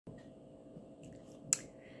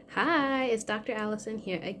Hi, it's Dr. Allison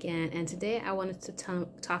here again, and today I wanted to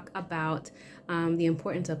talk about the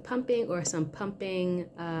importance of pumping or some pumping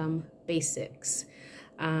basics.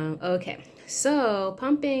 Okay, so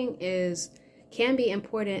pumping can be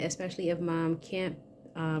important, especially if mom can't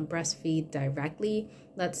breastfeed directly.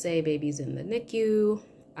 Let's say baby's in the NICU,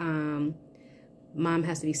 mom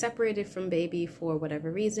has to be separated from baby for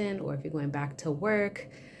whatever reason, or if you're going back to work,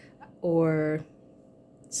 or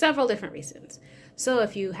several different reasons. So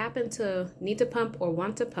if you happen to need to pump or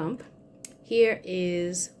want to pump, here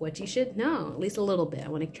is what you should know, at least a little bit. I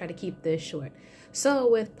want to try to keep this short. So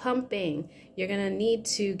with pumping, you're going to need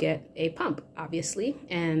to get a pump, obviously.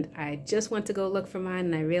 And I just went to go look for mine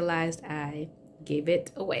and I realized I gave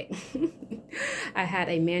it away. I had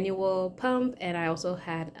a manual pump and I also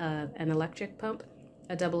had an electric pump,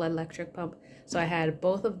 a double electric pump. So I had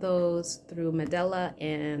both of those through Medela,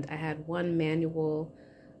 and I had one manual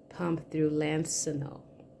pump through Lancino.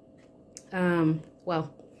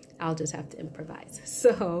 Well, I'll just have to improvise.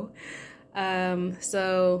 So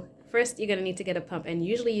first you're gonna need to get a pump, and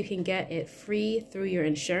usually you can get it free through your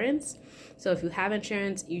insurance. So if you have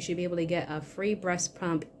insurance, you should be able to get a free breast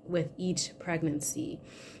pump with each pregnancy,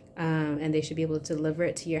 and they should be able to deliver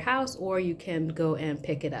it to your house, or you can go and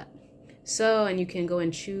pick it up. So, and you can go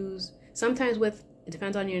and choose. Sometimes it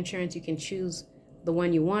depends on your insurance, you can choose the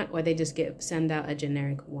one you want, or they just send out a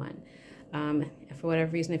generic one. For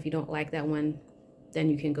whatever reason, if you don't like that one, then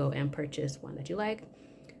you can go and purchase one that you like.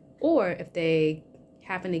 Or if they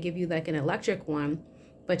happen to give you like an electric one,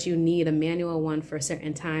 but you need a manual one for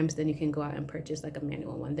certain times, then you can go out and purchase like a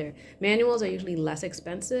manual one. Their manuals are usually less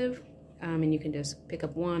expensive, and you can just pick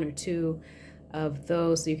up one or two of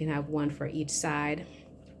those, so you can have one for each side.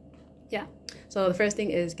 Yeah, so the first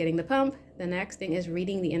thing is getting the pump. The next thing is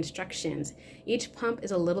reading the instructions. Each pump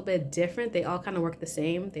is a little bit different. They all kind of work the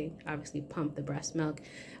same. They obviously pump the breast milk,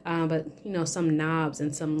 but you know, some knobs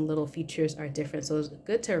and some little features are different. So it's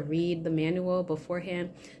good to read the manual beforehand,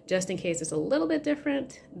 just in case it's a little bit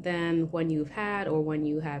different than one you've had or one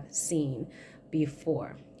you have seen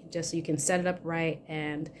before, just so you can set it up right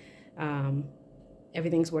and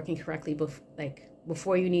everything's working correctly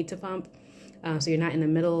before you need to pump. So you're not in the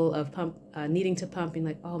middle of needing to pump and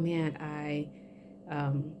like, oh man, I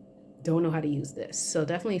don't know how to use this. So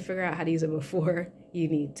definitely figure out how to use it before you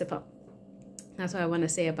need to pump. That's what I want to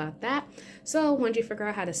say about that. So once you figure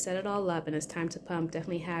out how to set it all up and it's time to pump,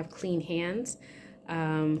 definitely have clean hands.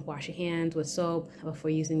 Wash your hands with soap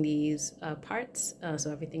before using these parts,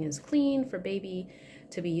 so everything is clean for baby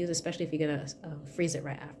to be used, especially if you're gonna freeze it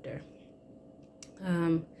right after.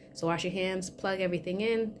 So wash your hands, plug everything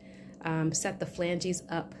in. Set the phalanges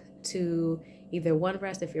up to either one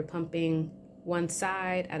breast if you're pumping one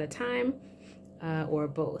side at a time, or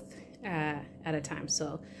both at a time.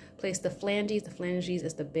 So place the phalanges. The phalanges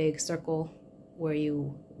is the big circle where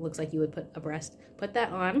looks like you would put a breast. Put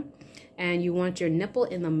that on, and you want your nipple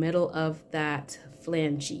in the middle of that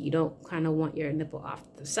phalange. You don't kind of want your nipple off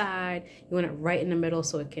to the side. You want it right in the middle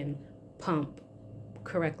so it can pump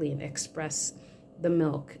correctly and express the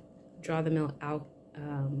milk, draw the milk out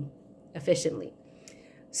efficiently.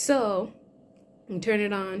 So you turn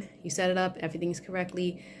it on, you set it up, everything's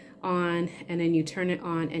correctly on, and then you turn it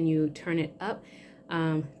on and you turn it up.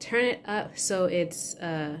 Turn it up so it's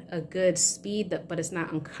a good speed, but it's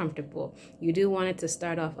not uncomfortable. You do want it to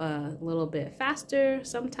start off a little bit faster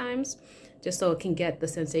sometimes, just so it can get the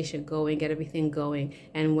sensation going, get everything going.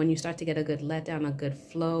 And when you start to get a good letdown, a good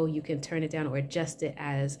flow, you can turn it down or adjust it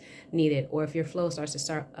as needed. Or if your flow starts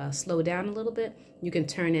to slow down a little bit, you can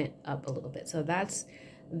turn it up a little bit. So that's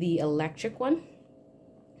the electric one.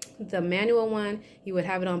 The manual one, you would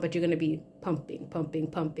have it on, but you're going to be pumping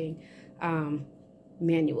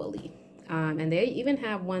manually. And they even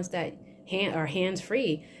have ones that are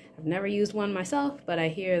hands-free. I've never used one myself, but I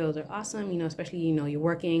hear those are awesome, especially, you're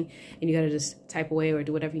working and you got to just type away or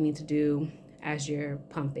do whatever you need to do as you're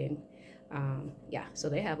pumping. Yeah, so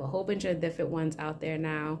they have a whole bunch of different ones out there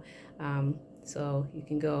now. So you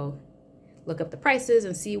can go look up the prices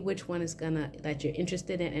and see which one is that you're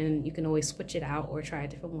interested in, and you can always switch it out or try a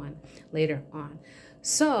different one later on.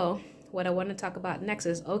 So what I want to talk about next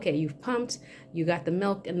is, okay, you've pumped, you got the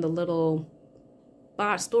milk in the little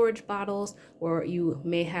storage bottles, or you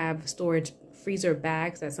may have storage freezer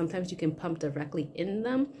bags that sometimes you can pump directly in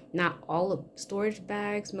them. Not all of storage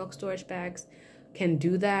bags, milk storage bags, can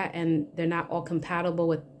do that, and they're not all compatible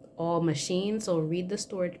with all machines. So read the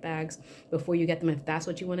storage bags before you get them if that's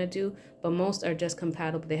what you want to do. But most are just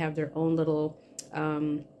compatible. They have their own little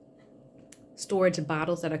storage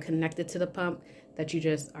bottles that are connected to the pump that you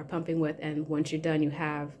just are pumping with, and once you're done, you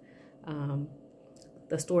have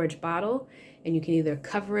the storage bottle, and you can either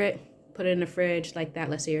cover it, put it in the fridge like that.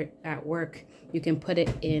 Let's say you're at work, you can put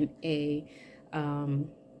it in a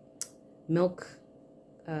milk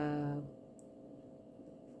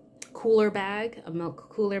cooler bag,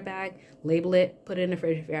 label it, put it in the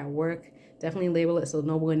fridge if you're at work. Definitely label it so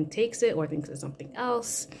no one takes it or thinks it's something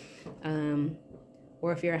else.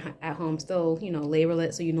 Or if you're at home still, label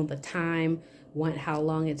it so you know the time, how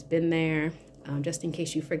long it's been there, just in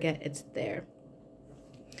case you forget it's there.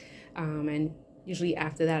 And usually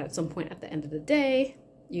after that, at some point at the end of the day,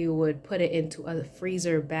 you would put it into a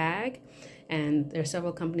freezer bag. And there are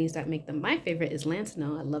several companies that make them. My favorite is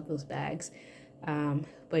Lansino. I love those bags.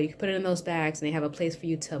 But you can put it in those bags, and they have a place for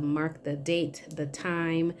you to mark the date, the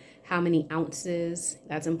time, how many ounces.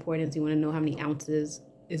 That's important. So you want to know how many ounces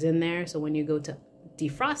is in there. So when you go to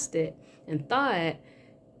defrost it and thaw it,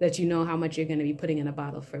 that you know how much you're going to be putting in a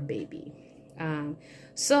bottle for baby.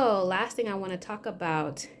 So last thing I want to talk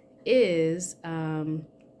about is how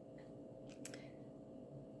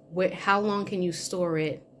long can you store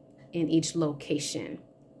it in each location.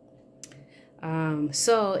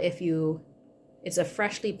 So if it's a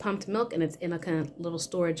freshly pumped milk and it's in a kind of little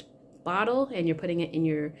storage bottle and you're putting it in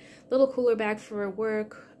your little cooler bag for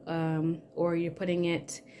work, or you're putting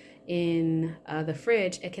it in the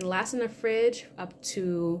fridge, it can last in the fridge up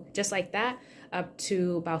to, just like that, up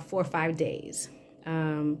to about 4 or 5 days,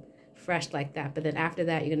 fresh like that. But then after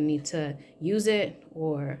that, you're gonna need to use it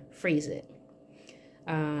or freeze it.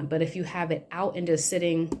 But if you have it out and just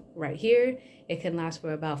sitting right here, it can last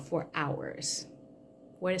for about 4 hours,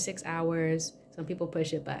 4 to 6 hours. Some people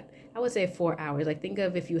push it, but I would say 4 hours. Like, think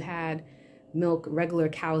of if you had milk, regular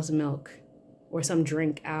cow's milk, or some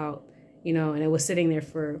drink out, and it was sitting there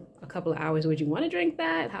for a couple of hours. Would you want to drink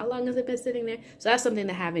that? How long has it been sitting there? So that's something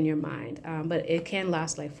to have in your mind. But it can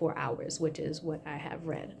last like 4 hours, which is what I have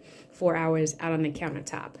read. 4 hours out on the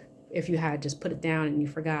countertop. If you had just put it down and you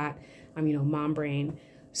forgot, mom brain.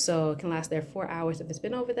 So it can last there 4 hours. If it's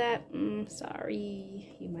been over that,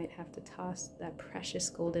 sorry, you might have to toss that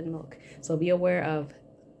precious golden milk. So be aware of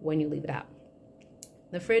when you leave it out.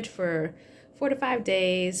 The fridge for 4 to 5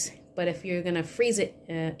 days, but if you're gonna freeze it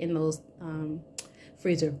in those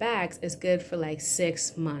freezer bags, it's good for like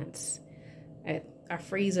 6 months. Our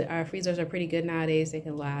freezers are pretty good nowadays. They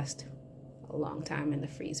can last a long time in the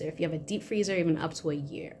freezer. If you have a deep freezer, even up to a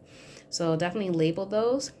year. So definitely label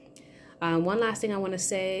those. One last thing I want to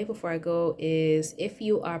say before I go is if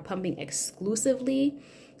you are pumping exclusively,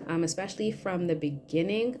 especially from the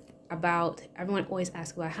beginning, everyone always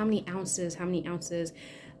asks about how many ounces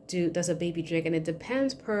does a baby drink, and it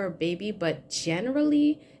depends per baby, but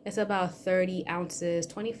generally it's about 30 ounces,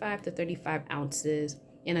 25 to 35 ounces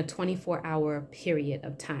in a 24-hour period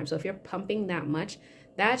of time. So if you're pumping that much,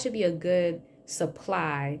 that should be a good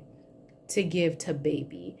supply to give to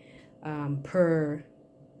baby per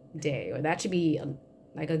day, or that should be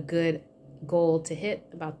like a good goal to hit,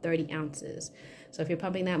 about 30 ounces. So if you're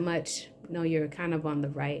pumping that much, you're kind of on the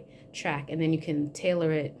right track, and then you can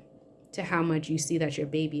tailor it to how much you see that your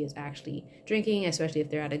baby is actually drinking, especially if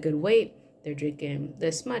they're at a good weight, they're drinking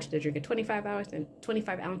this much, they're drinking 25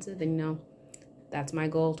 ounces, then that's my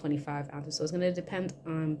goal, 25 ounces. So it's going to depend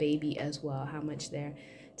on baby as well, how much they're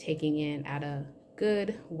taking in at a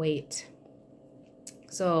good weight.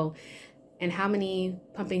 So, and how many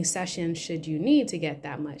pumping sessions should you need to get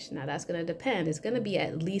that much? Now that's going to depend. It's going to be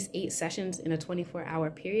at least 8 sessions in a 24-hour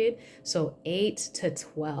period. So 8 to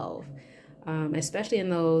 12, especially in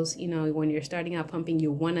those, when you're starting out pumping,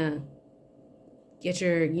 you want to get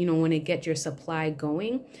your supply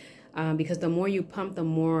going, because the more you pump, the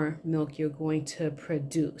more milk you're going to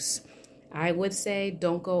produce. I would say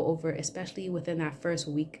don't go over, especially within that first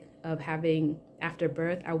week of having after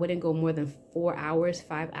birth, I wouldn't go more than 4 hours,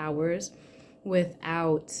 5 hours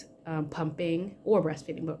without pumping or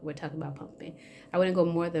breastfeeding, but we're talking about pumping. I wouldn't go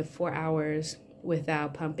more than 4 hours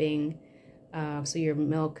without pumping, so your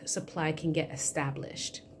milk supply can get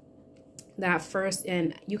established.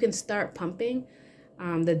 And you can start pumping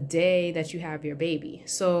the day that you have your baby.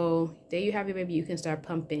 So the day you have your baby, you can start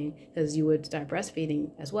pumping, because you would start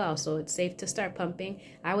breastfeeding as well. So it's safe to start pumping.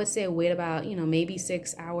 I would say wait about, maybe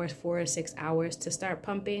 6 hours, 4 or 6 hours to start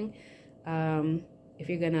pumping. If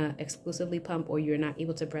you're going to exclusively pump or you're not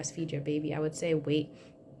able to breastfeed your baby, I would say wait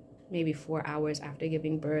maybe 4 hours after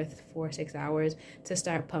giving birth, 4 or 6 hours to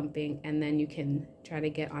start pumping. And then you can try to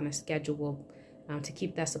get on a schedule to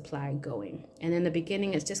keep that supply going. And in the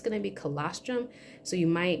beginning, it's just going to be colostrum. So you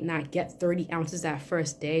might not get 30 ounces that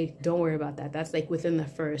first day. Don't worry about that. That's like within the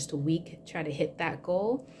first week. Try to hit that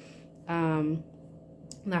goal.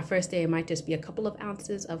 That first day, it might just be a couple of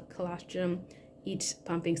ounces of colostrum each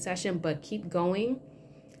pumping session, but keep going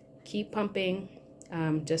keep pumping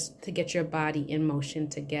just to get your body in motion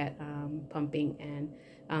to get pumping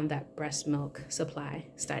and that breast milk supply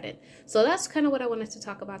started. So that's kind of what I wanted to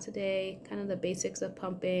talk about today, kind of the basics of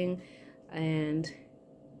pumping. And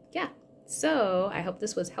yeah, so I hope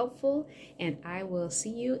this was helpful, and I will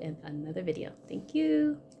see you in another video. Thank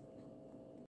you.